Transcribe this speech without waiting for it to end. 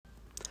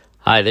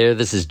Hi there,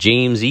 this is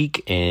James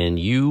Eek, and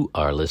you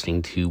are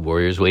listening to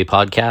Warriors Way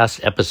Podcast,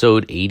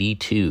 episode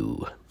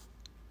 82.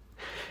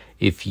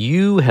 If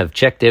you have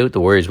checked out the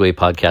Warriors Way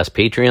Podcast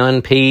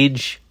Patreon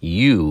page,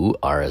 you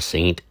are a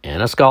saint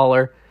and a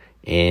scholar,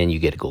 and you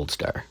get a gold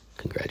star.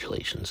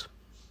 Congratulations.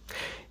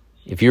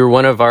 If you're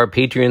one of our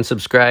Patreon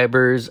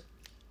subscribers,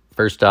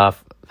 first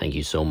off, thank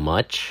you so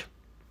much.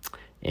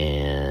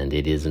 And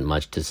it isn't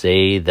much to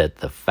say that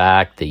the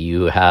fact that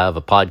you have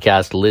a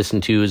podcast to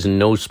listen to is in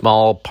no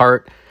small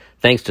part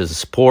thanks to the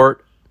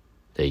support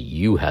that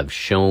you have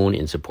shown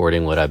in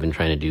supporting what I've been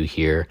trying to do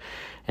here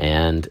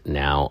and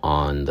now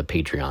on the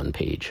Patreon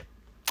page.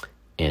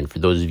 And for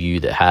those of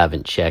you that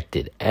haven't checked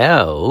it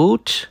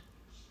out,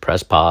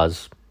 press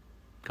pause.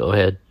 Go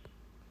ahead.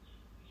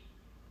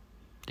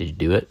 Did you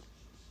do it?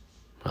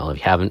 Well, if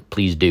you haven't,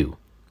 please do.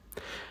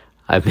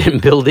 I've been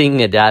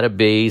building a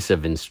database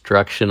of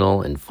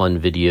instructional and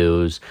fun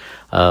videos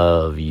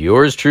of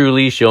yours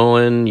truly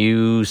showing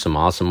you some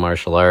awesome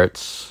martial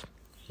arts,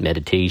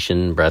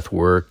 meditation, breath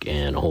work,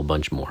 and a whole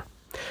bunch more.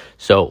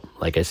 So,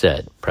 like I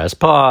said, press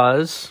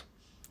pause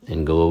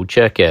and go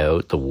check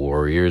out the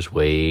Warriors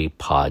Way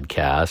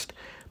Podcast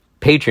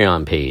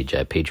Patreon page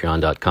at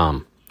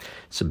patreon.com.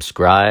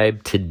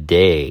 Subscribe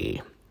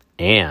today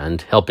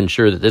and help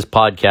ensure that this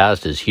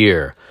podcast is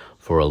here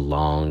for a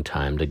long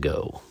time to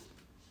go.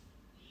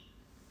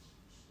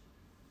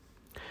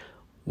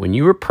 When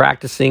you are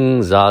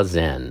practicing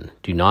Zazen,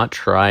 do not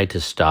try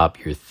to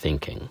stop your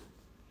thinking.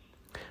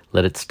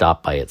 Let it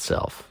stop by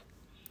itself.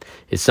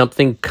 If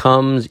something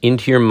comes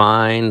into your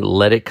mind,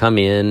 let it come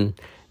in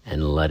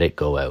and let it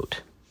go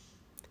out.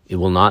 It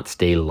will not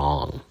stay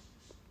long.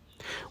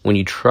 When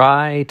you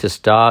try to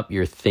stop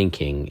your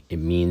thinking, it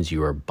means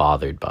you are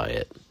bothered by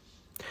it.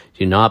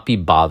 Do not be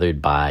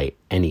bothered by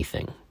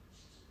anything.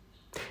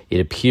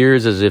 It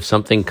appears as if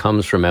something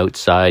comes from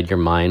outside your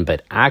mind,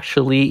 but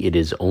actually it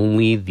is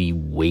only the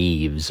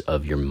waves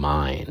of your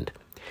mind.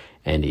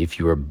 And if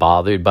you are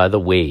bothered by the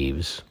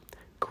waves,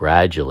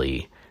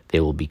 gradually, they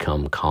will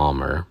become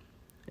calmer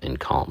and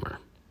calmer.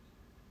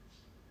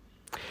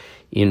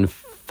 In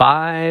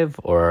 5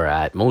 or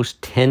at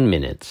most 10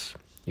 minutes,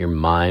 your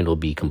mind will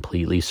be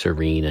completely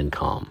serene and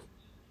calm.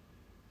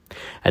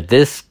 At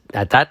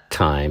that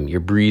time, your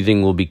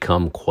breathing will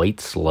become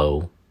quite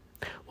slow,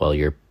 while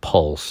your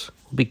pulse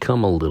will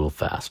become a little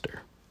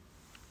faster.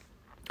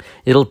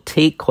 It'll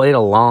take quite a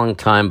long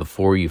time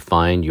before you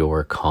find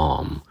your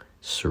calm,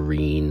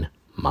 serene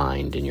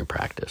mind in your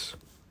practice.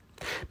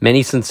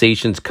 Many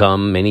sensations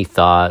come, many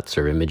thoughts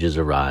or images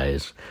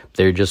arise.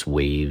 They're just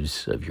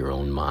waves of your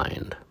own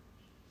mind.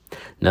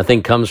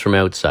 Nothing comes from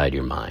outside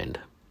your mind.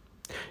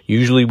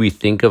 Usually we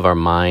think of our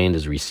mind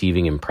as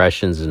receiving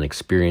impressions and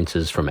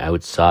experiences from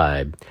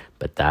outside,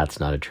 but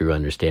that's not a true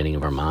understanding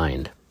of our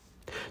mind.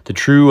 The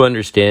true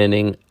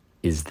understanding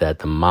is that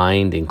the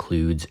mind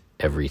includes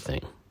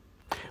everything.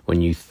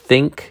 When you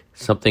think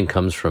something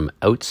comes from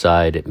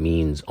outside, it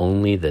means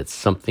only that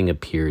something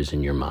appears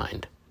in your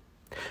mind.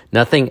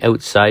 Nothing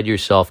outside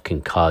yourself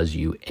can cause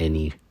you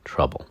any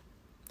trouble.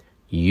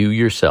 You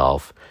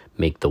yourself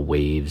make the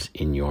waves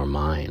in your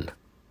mind.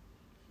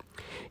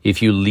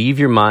 If you leave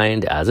your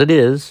mind as it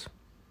is,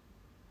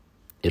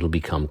 it'll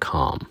become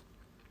calm.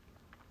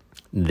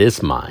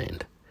 This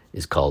mind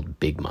is called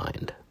big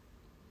mind.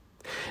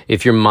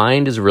 If your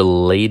mind is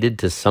related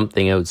to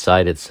something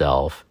outside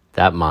itself,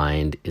 that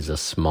mind is a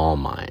small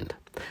mind,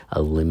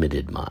 a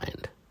limited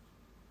mind.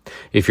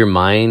 If your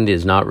mind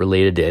is not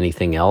related to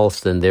anything else,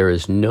 then there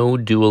is no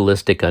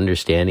dualistic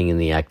understanding in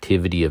the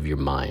activity of your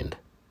mind.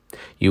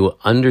 You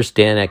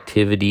understand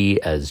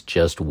activity as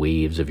just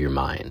waves of your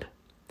mind.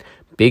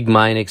 Big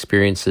mind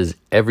experiences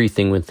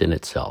everything within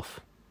itself.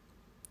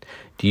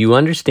 Do you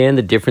understand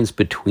the difference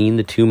between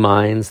the two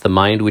minds, the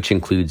mind which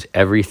includes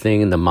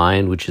everything and the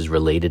mind which is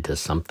related to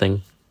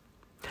something?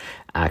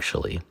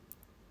 Actually,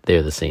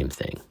 they're the same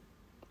thing,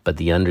 but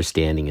the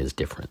understanding is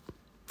different.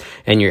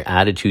 And your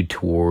attitude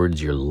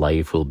towards your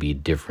life will be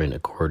different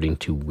according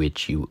to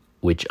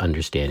which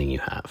understanding you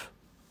have.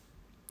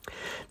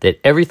 That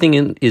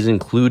everything is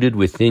included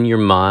within your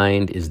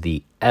mind is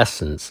the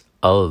essence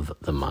of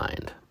the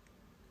mind.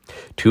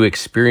 To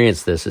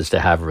experience this is to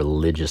have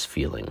religious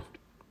feeling.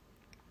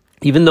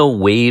 Even though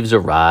waves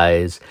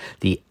arise,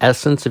 the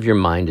essence of your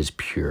mind is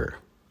pure.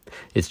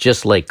 It's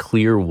just like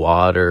clear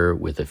water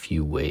with a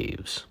few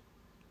waves.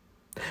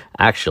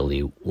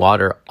 Actually,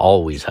 water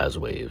always has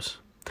waves.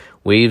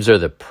 Waves are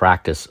the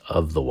practice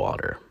of the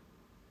water.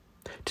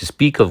 To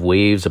speak of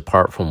waves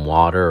apart from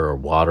water or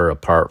water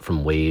apart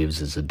from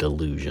waves is a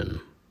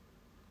delusion.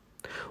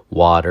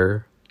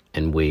 Water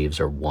and waves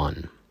are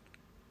one.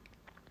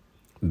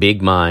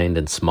 Big mind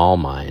and small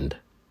mind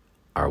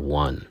are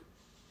one.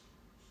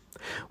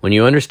 When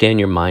you understand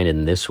your mind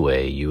in this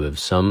way, you have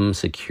some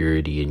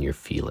security in your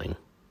feeling.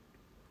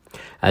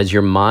 As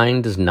your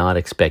mind does not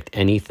expect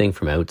anything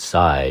from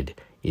outside,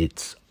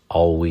 it's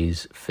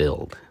always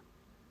filled.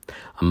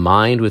 A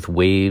mind with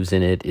waves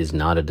in it is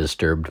not a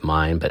disturbed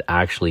mind, but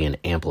actually an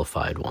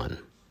amplified one.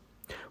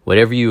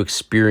 Whatever you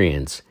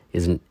experience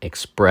is an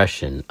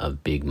expression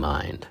of big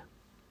mind.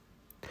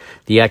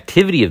 The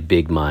activity of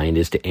big mind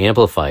is to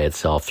amplify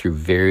itself through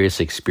various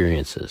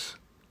experiences.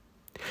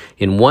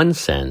 In one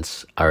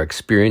sense, our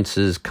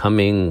experiences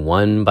coming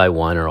one by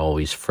one are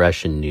always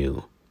fresh and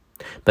new.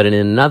 But in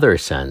another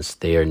sense,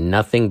 they are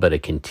nothing but a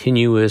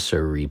continuous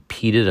or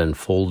repeated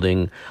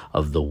unfolding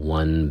of the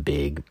one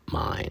big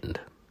mind.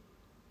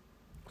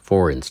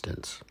 For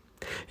instance,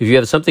 if you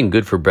have something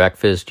good for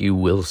breakfast, you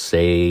will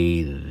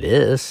say,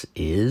 "This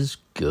is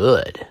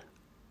good."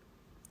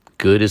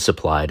 Good is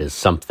supplied as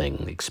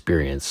something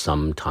experienced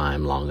some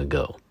time long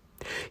ago,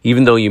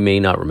 even though you may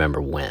not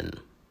remember when.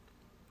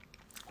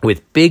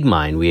 With big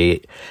mind,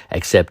 we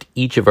accept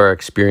each of our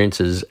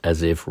experiences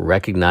as if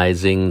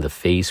recognizing the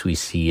face we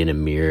see in a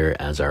mirror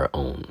as our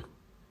own.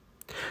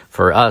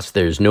 For us,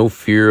 there's no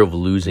fear of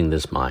losing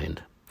this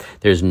mind.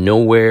 There's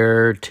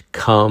nowhere to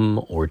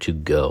come or to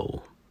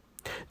go.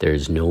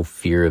 There's no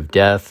fear of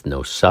death,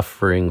 no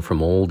suffering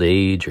from old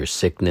age or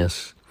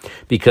sickness,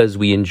 because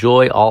we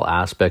enjoy all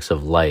aspects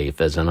of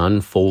life as an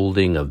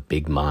unfolding of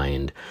big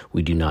mind.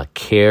 We do not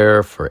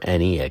care for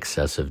any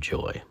excessive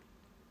joy.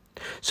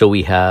 So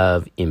we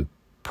have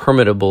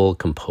imperturbable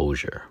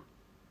composure.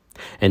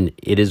 And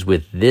it is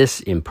with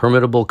this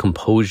imperturbable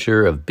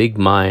composure of big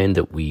mind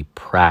that we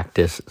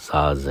practice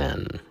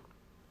Zazen.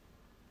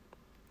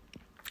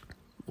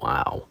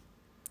 Wow.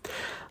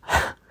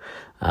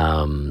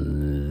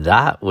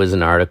 That was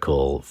an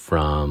article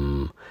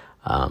from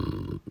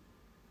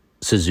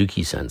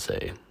Suzuki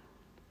Sensei,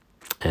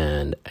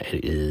 and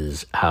it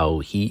is how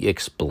he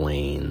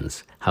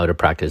explains how to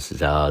practice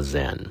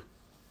Zazen.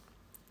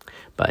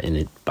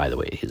 By the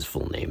way, his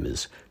full name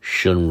is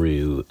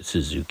Shunryu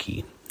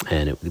Suzuki,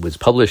 and it was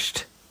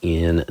published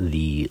in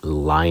the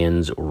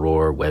Lion's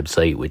Roar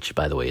website, which,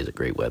 by the way, is a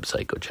great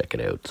website. Go check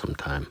it out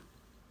sometime.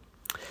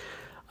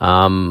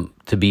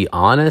 To be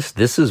honest,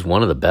 this is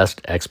one of the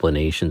best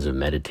explanations of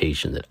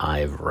meditation that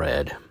I've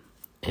read.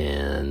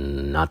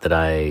 And not that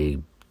I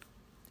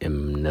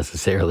am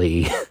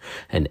necessarily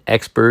an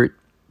expert,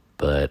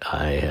 but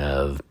I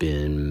have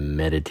been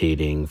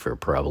meditating for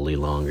probably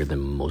longer than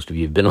most of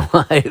you have been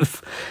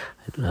alive.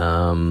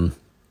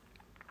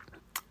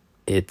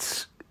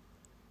 It's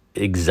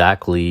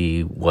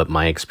exactly what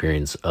my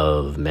experience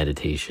of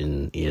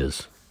meditation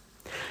is.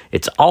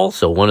 It's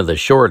also one of the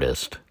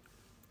shortest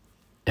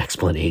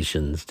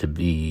explanations, to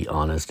be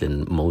honest,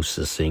 and most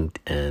succinct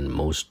and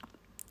most,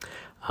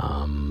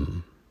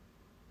 how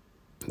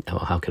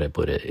could I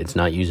put it? It's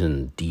not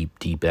using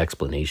deep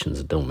explanations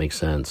that don't make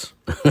sense.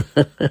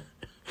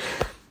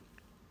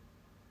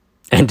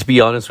 And to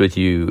be honest with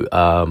you,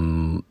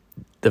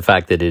 the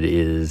fact that it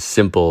is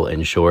simple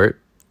and short,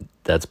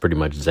 that's pretty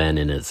much Zen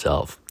in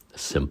itself.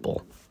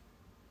 Simple.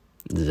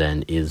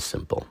 Zen is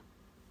simple,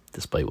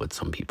 despite what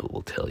some people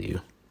will tell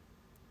you.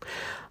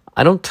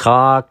 I don't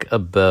talk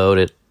about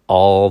it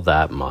all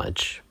that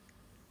much,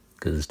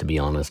 because to be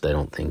honest, I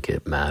don't think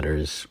it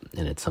matters,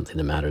 and it's something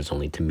that matters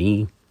only to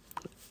me.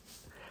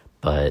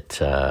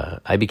 But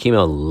I became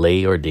a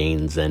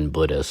lay-ordained Zen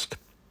Buddhist,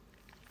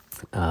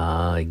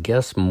 I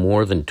guess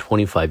more than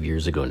 25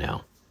 years ago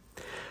now.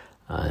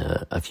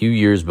 A few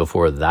years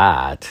before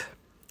that,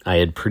 I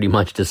had pretty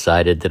much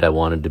decided that I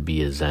wanted to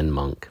be a Zen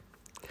monk.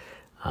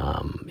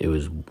 It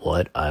was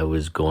what I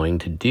was going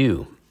to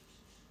do.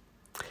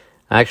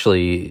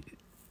 Actually,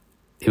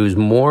 it was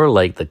more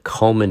like the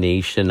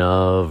culmination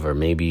of, or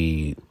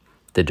maybe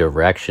the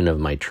direction of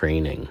my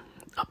training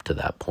up to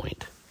that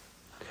point.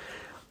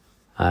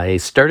 I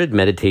started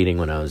meditating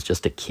when I was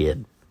just a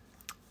kid,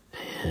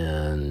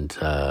 and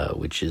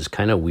which is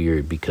kind of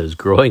weird because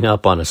growing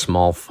up on a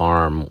small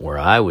farm where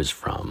I was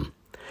from,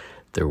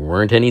 there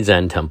weren't any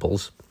Zen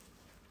temples.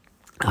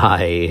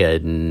 I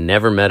had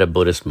never met a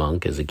Buddhist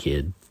monk as a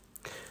kid,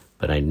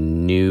 but I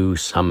knew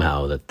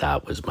somehow that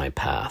that was my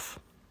path.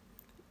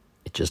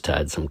 It just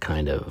had some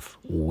kind of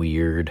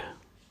weird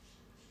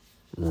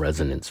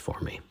resonance for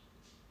me.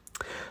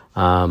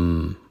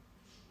 And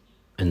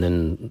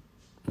then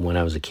when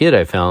I was a kid,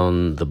 I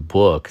found the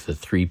book, The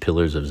 3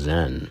 Pillars of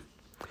Zen,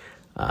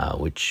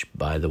 which,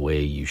 by the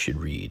way, you should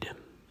read.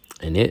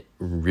 And it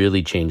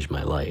really changed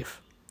my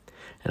life.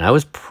 And I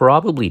was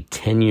probably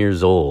 10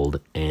 years old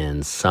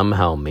and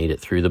somehow made it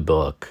through the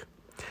book,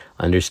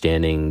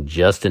 understanding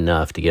just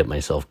enough to get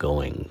myself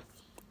going,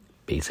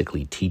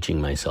 basically teaching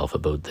myself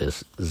about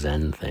this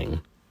Zen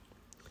thing.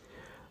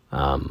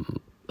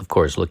 Of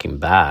course, looking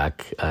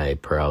back, I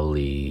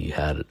probably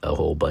had a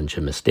whole bunch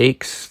of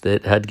mistakes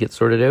that had to get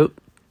sorted out,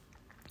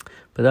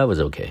 but that was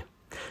okay.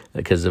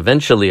 Because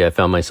eventually I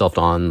found myself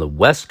on the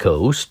west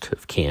coast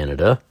of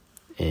Canada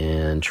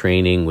and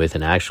training with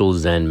an actual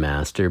Zen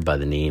master by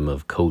the name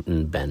of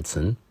Koten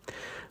Benson,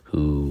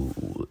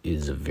 who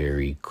is a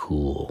very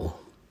cool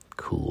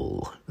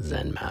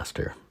Zen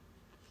master.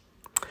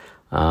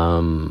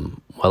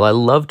 While I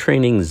love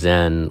training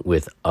Zen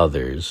with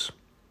others,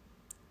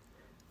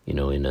 in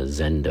a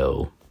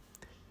zendo,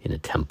 in a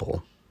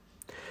temple,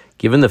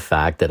 given the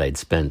fact that I'd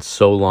spent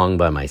so long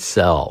by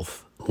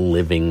myself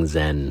living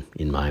Zen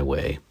in my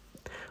way,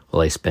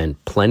 well, I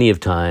spent plenty of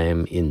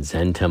time in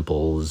Zen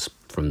temples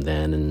from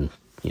then and,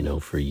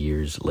 for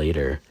years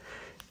later.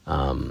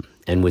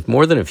 And with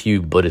more than a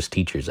few Buddhist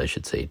teachers, I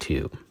should say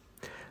too.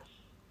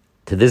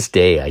 To this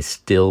day, I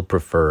still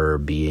prefer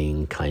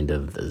being kind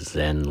of the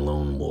Zen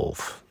lone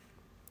wolf.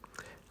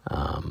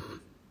 I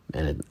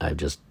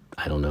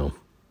don't know.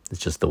 It's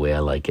just the way I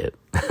like it.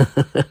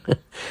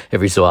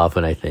 Every so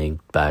often I think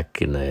back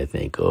and I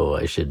think, oh,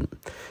 I should,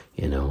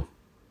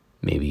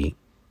 maybe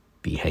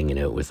be hanging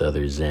out with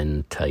other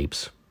Zen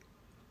types.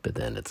 But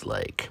then it's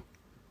like,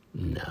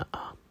 nah.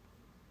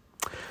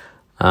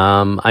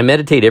 I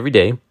meditate every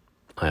day.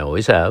 I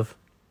always have.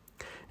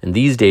 And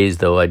these days,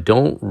 though, I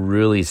don't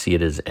really see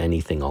it as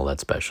anything all that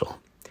special.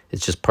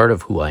 It's just part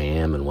of who I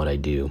am and what I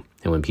do.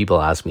 And when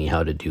people ask me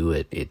how to do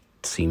it, it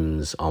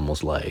seems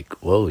almost like,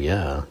 whoa,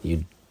 yeah,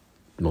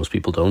 most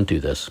people don't do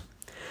this.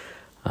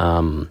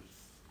 But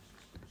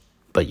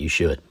you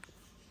should.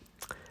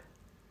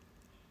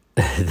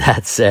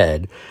 That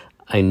said,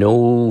 I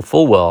know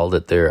full well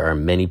that there are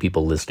many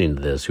people listening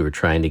to this who are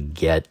trying to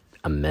get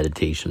a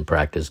meditation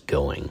practice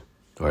going,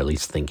 or at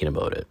least thinking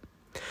about it.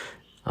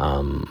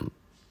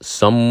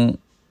 Some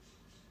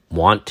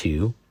want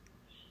to,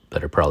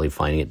 but are probably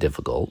finding it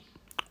difficult,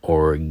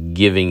 or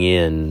giving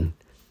in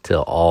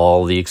to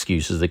all the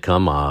excuses that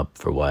come up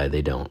for why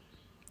they don't.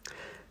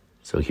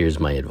 So here's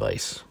my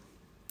advice,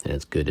 and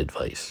it's good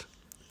advice.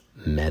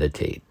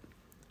 Meditate,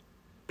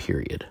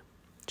 period.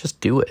 Just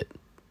do it.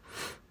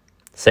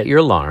 Set your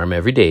alarm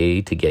every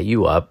day to get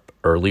you up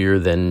earlier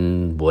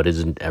than what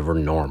isn't ever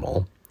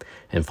normal,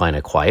 and find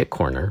a quiet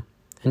corner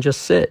and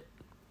just sit.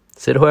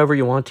 Sit however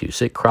you want to.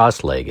 Sit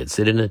cross-legged,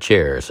 sit in a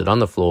chair, sit on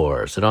the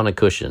floor, sit on a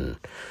cushion,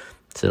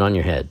 sit on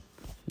your head.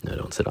 No,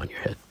 don't sit on your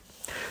head.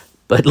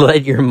 But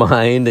let your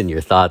mind and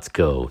your thoughts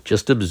go.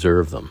 Just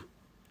observe them.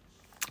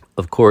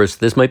 Of course,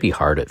 this might be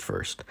hard at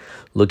first.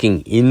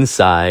 Looking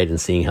inside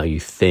and seeing how you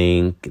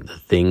think, the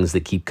things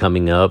that keep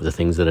coming up, the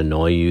things that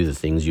annoy you, the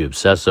things you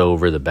obsess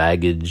over, the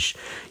baggage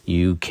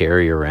you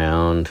carry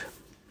around.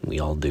 We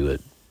all do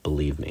it,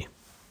 believe me.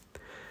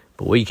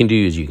 But what you can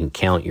do is you can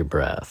count your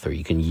breath, or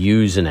you can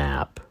use an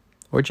app,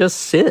 or just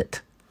sit.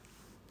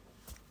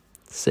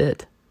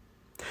 Sit.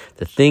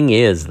 The thing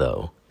is,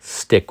 though,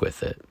 stick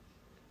with it.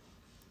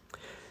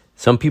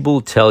 Some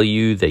people tell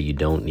you that you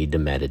don't need to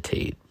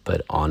meditate,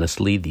 but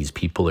honestly, these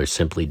people are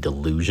simply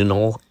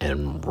delusional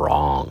and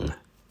wrong.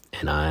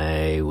 And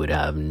I would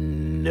have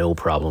no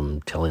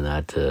problem telling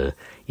that to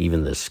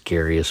even the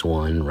scariest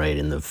one right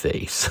in the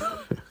face.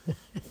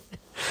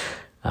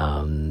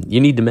 You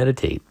need to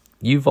meditate.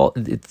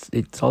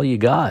 It's all you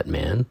got,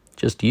 man.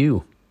 Just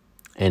you.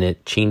 And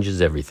it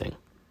changes everything.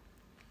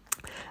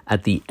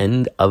 At the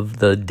end of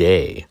the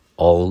day,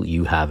 all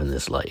you have in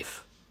this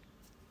life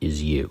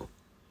is you.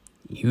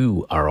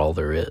 You are all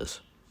there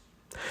is.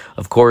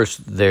 Of course,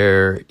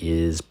 there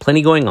is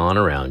plenty going on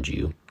around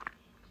you.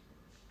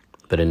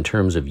 But in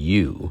terms of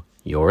you,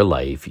 your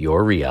life,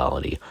 your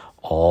reality,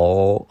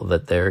 all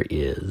that there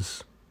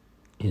is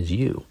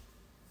you.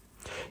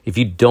 If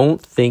you don't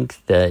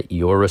think that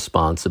your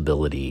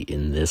responsibility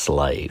in this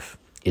life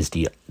is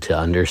to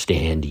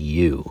understand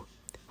you,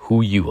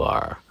 who you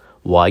are,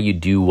 why you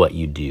do what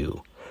you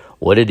do,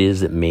 what it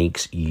is that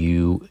makes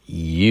you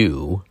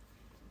you,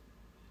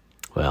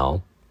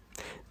 well,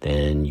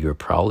 then you're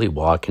probably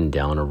walking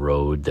down a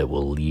road that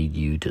will lead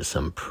you to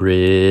some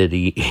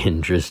pretty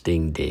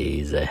interesting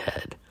days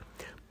ahead.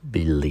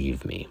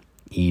 Believe me,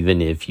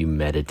 even if you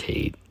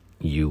meditate,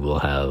 you will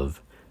have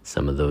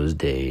some of those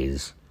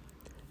days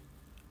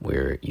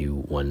where you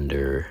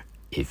wonder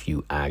if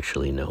you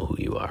actually know who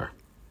you are.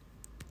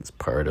 It's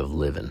part of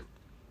living.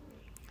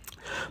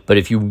 But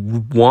if you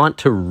want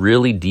to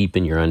really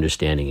deepen your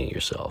understanding of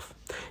yourself,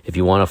 if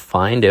you want to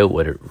find out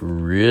what it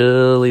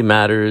really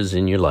matters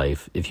in your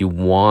life, if you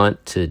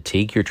want to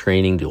take your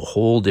training to a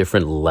whole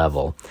different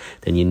level,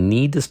 then you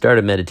need to start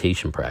a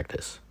meditation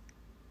practice.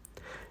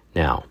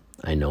 Now,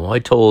 I know I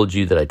told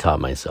you that I taught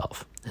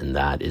myself, and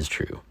that is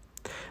true.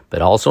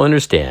 But also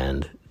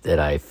understand that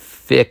I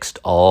fixed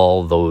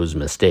all those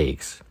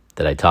mistakes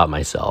that I taught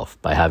myself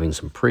by having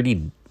some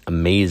pretty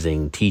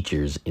amazing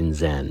teachers in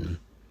Zen.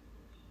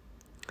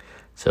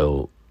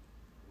 So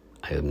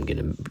I'm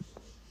going to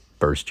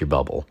burst your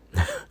bubble.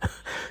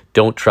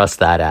 Don't trust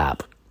that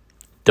app.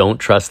 Don't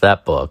trust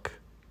that book.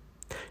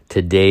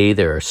 Today,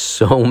 there are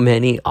so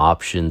many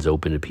options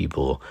open to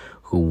people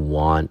who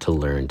want to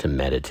learn to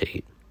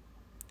meditate.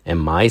 And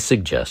my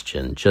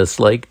suggestion, just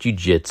like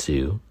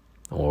jiu-jitsu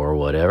or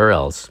whatever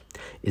else,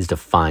 is to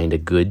find a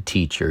good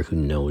teacher who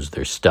knows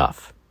their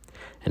stuff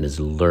and has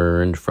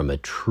learned from a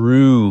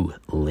true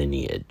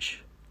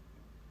lineage.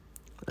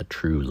 A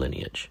true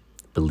lineage.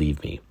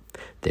 Believe me,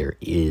 there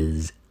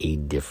is a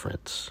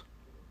difference.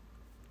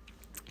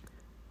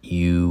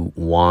 You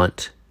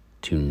want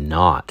to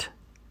not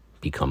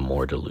become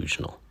more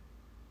delusional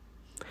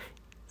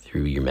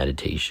through your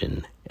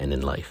meditation and in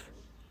life.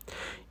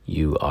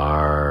 You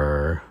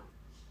are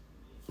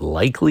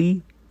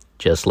likely,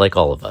 just like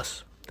all of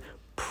us,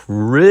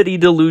 pretty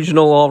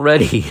delusional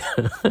already.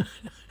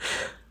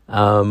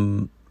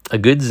 A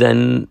good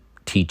Zen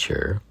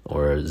teacher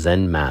or a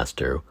Zen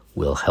master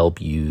will help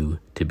you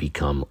to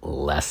become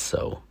less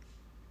so.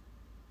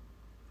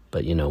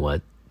 But you know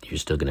what? You're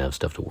still going to have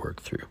stuff to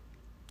work through.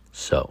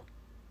 So,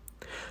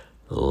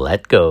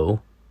 let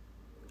go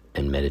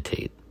and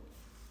meditate.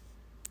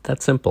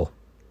 That's simple.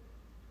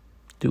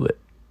 Do it.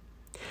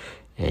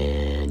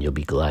 And you'll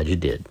be glad you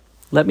did.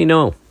 Let me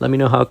know. Let me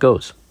know how it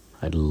goes.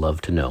 I'd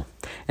love to know.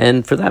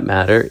 And for that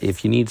matter,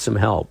 if you need some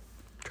help,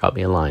 drop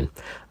me a line.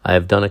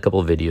 I've done a couple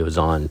of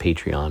videos on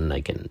Patreon, and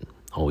I can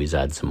always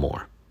add some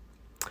more.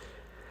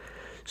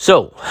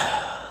 So,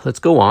 let's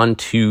go on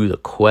to the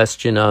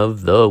question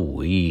of the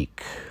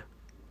week.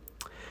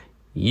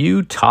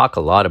 You talk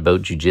a lot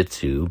about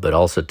jiu-jitsu, but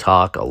also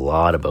talk a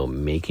lot about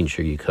making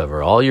sure you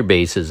cover all your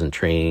bases and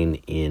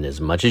train in as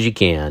much as you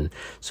can.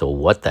 So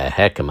what the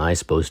heck am I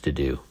supposed to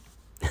do?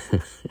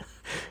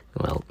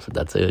 Well,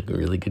 that's a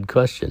really good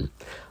question.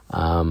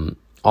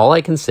 All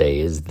I can say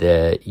is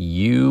that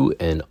you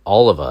and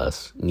all of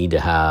us need to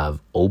have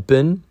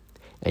open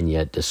and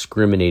yet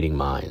discriminating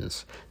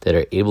minds that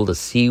are able to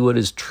see what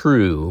is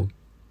true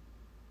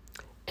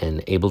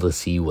and able to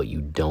see what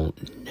you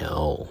don't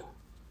know.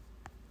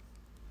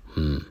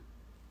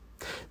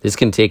 This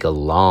can take a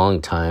long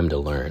time to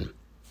learn.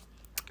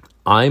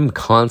 I'm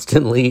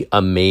constantly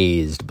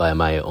amazed by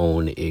my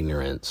own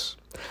ignorance.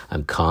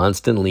 I'm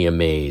constantly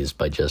amazed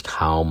by just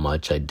how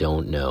much I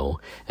don't know,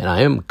 and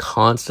I am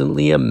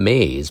constantly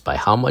amazed by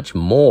how much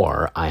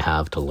more I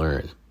have to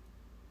learn.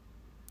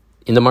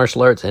 In the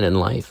martial arts and in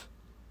life.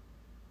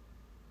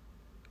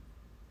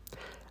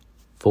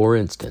 For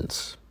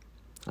instance,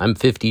 I'm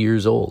 50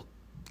 years old,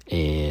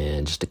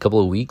 and just a couple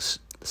of weeks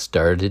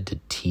started to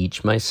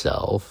teach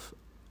myself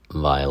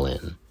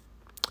violin.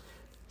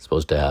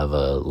 Supposed to have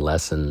a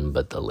lesson,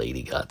 but the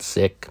lady got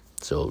sick,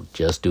 so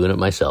just doing it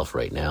myself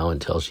right now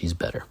until she's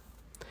better.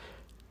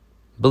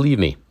 Believe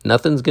me,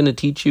 nothing's going to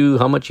teach you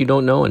how much you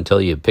don't know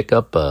until you pick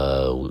up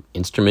an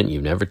instrument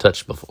you've never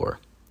touched before.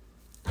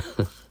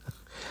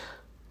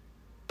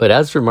 But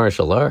as for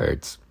martial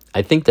arts,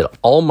 I think that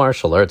all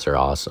martial arts are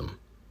awesome.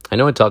 I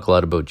know I talk a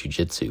lot about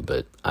jiu-jitsu,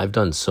 but I've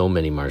done so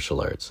many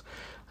martial arts.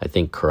 I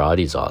think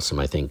karate's awesome.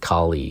 I think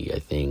Kali. I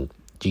think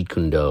Jeet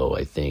Kune Do.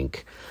 I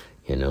think,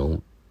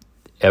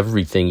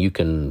 everything you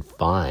can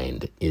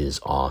find is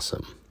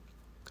awesome.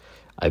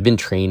 I've been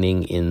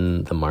training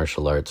in the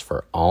martial arts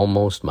for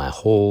almost my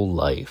whole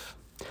life.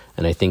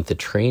 And I think the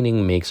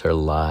training makes our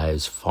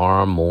lives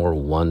far more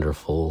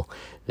wonderful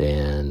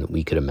than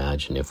we could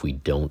imagine if we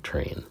don't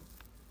train.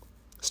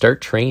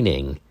 Start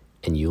training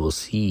and you will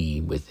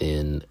see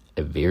within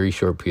a very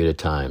short period of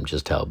time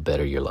just how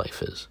better your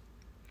life is.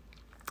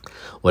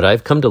 What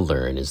I've come to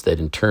learn is that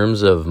in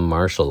terms of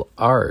martial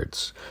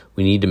arts,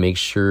 we need to make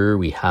sure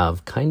we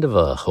have kind of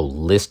a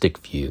holistic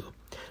view,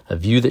 a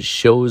view that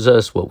shows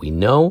us what we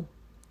know,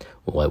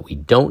 what we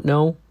don't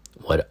know,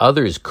 what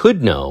others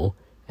could know,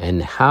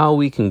 and how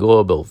we can go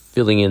about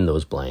filling in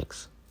those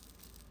blanks.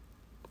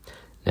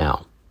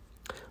 Now,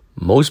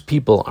 most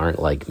people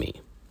aren't like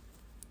me.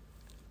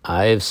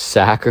 I've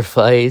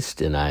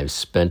sacrificed and I've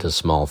spent a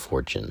small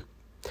fortune.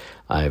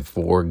 I've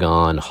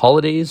foregone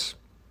holidays,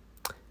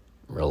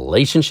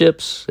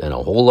 relationships, and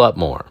a whole lot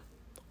more,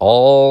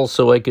 all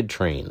so I could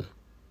train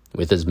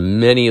with as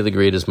many of the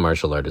greatest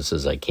martial artists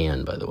as I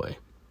can, by the way.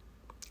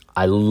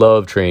 I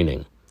love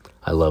training.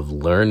 I love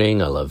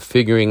learning. I love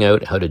figuring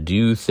out how to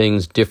do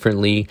things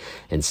differently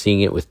and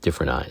seeing it with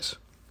different eyes.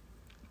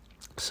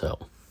 So,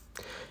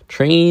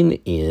 train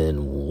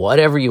in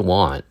whatever you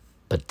want,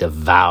 but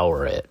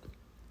devour it.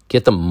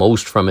 Get the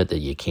most from it that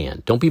you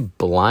can. Don't be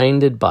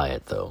blinded by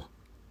it, though.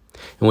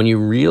 And when you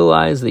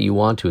realize that you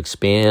want to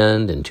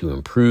expand and to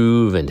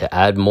improve and to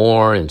add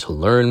more and to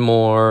learn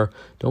more,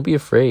 don't be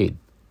afraid.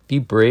 Be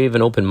brave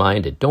and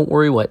open-minded. Don't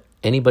worry what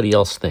anybody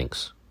else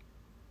thinks.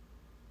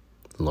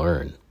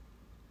 Learn.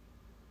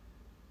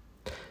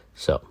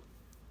 So,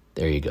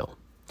 there you go.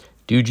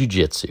 Do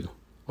jiu-jitsu.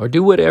 Or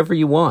do whatever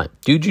you want.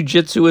 Do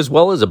jiu-jitsu as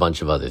well as a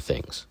bunch of other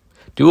things.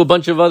 Do a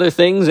bunch of other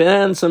things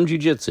and some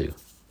jiu-jitsu.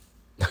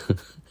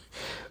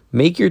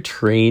 Make your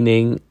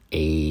training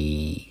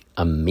a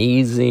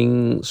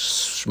amazing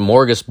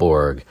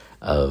smorgasbord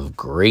of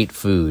great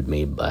food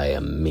made by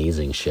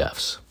amazing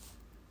chefs.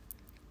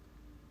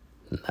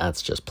 And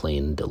that's just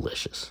plain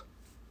delicious.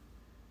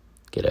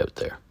 Get out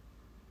there.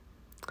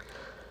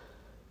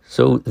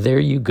 So there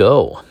you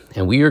go.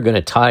 And we are going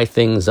to tie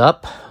things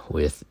up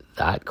with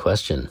that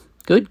question.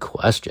 Good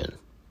question.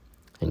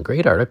 And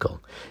great article.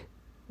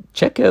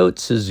 Check out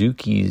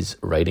Suzuki's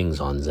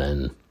writings on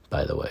Zen,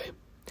 by the way.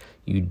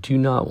 You do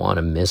not want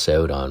to miss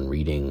out on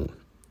reading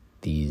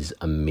these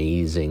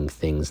amazing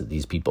things that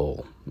these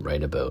people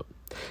write about.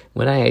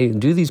 When I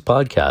do these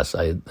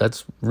podcasts,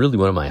 that's really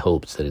one of my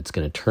hopes, that it's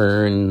going to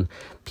turn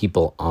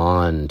people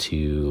on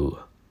to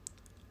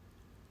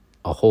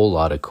a whole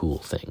lot of cool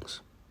things.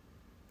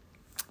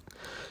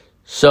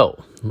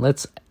 So,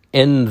 let's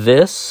end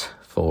this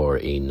for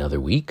another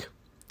week.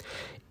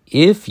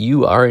 If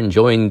you are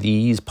enjoying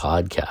these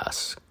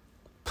podcasts,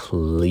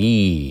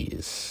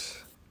 please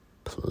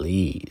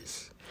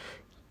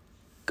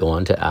go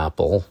on to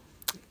Apple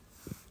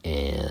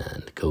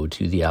and go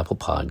to the Apple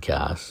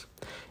Podcasts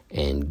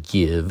and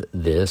give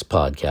this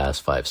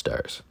podcast 5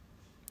 stars.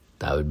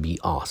 that would be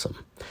awesome.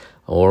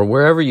 Or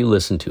wherever you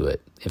listen to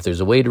it. If there's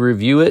a way to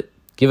review it,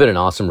 give it an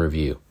awesome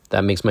review.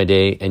 That makes my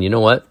day. And you know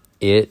what?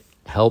 It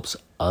helps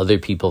other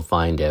people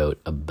find out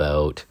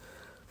about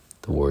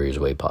the Warriors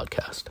Way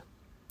podcast.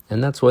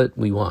 And that's what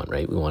we want,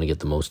 right? We want to get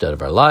the most out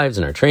of our lives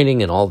and our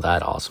training and all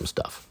that awesome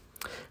stuff.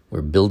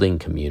 We're building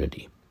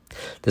community.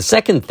 The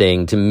second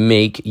thing to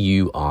make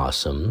you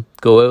awesome,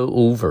 go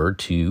over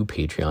to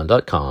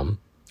patreon.com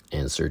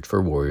and search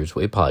for Warriors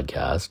Way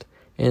podcast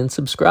and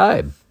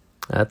subscribe.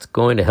 That's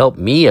going to help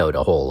me out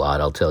a whole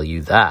lot, I'll tell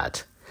you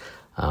that.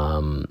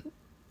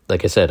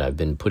 Like I said, I've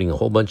been putting a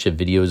whole bunch of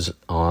videos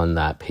on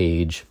that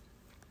page,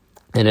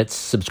 and it's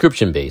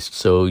subscription based.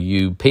 So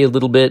you pay a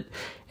little bit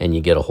and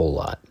you get a whole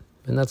lot.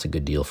 And that's a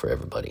good deal for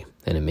everybody.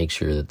 And it makes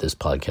sure that this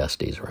podcast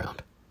stays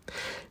around.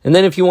 And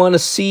then if you want to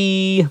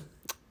see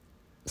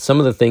some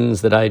of the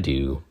things that I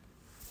do,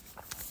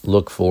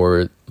 look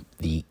for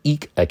the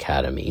Eek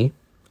Academy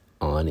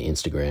on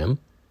Instagram.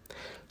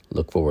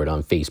 Look for it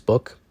on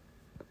Facebook.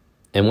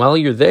 And while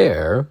you're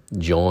there,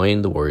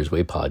 join the Warriors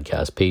Way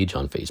podcast page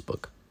on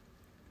Facebook.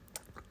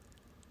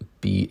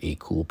 Be a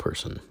cool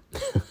person.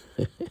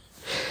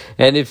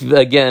 And if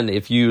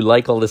you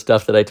like all the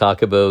stuff that I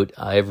talk about,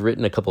 I've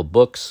written a couple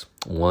books.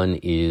 One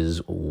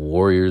is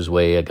Warriors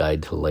Way, A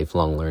Guide to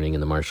Lifelong Learning in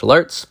the Martial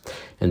Arts.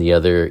 And the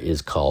other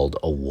is called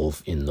A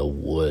Wolf in the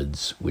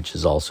Woods, which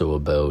is also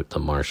about the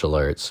martial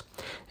arts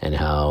and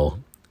how,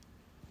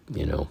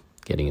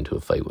 getting into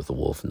a fight with a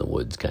wolf in the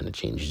woods kind of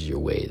changes your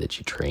way that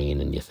you train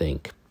and you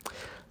think.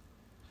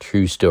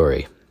 True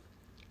story.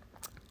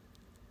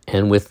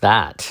 And with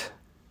that,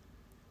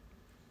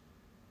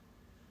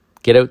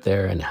 get out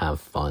there and have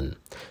fun.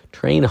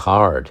 Train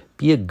hard.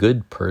 Be a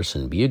good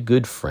person. Be a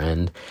good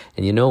friend.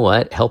 And you know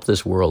what? Help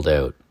this world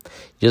out.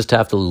 You just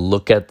have to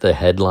look at the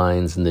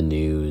headlines in the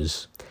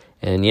news.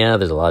 And yeah,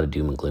 there's a lot of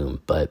doom and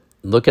gloom. But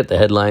look at the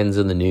headlines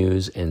in the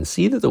news and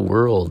see that the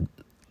world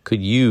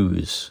could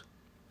use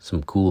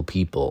some cool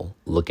people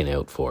looking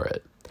out for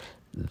it.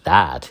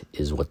 That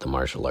is what the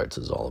martial arts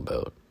is all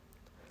about.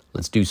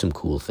 Let's do some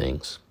cool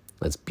things.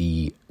 Let's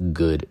be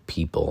good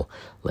people.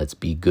 Let's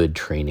be good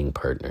training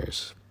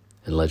partners.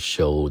 And let's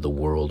show the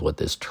world what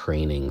this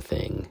training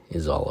thing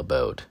is all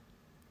about.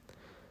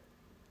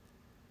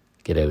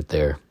 Get out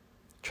there,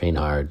 train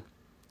hard,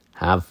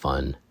 have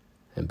fun,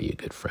 and be a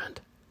good friend.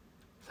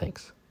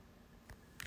 Thanks.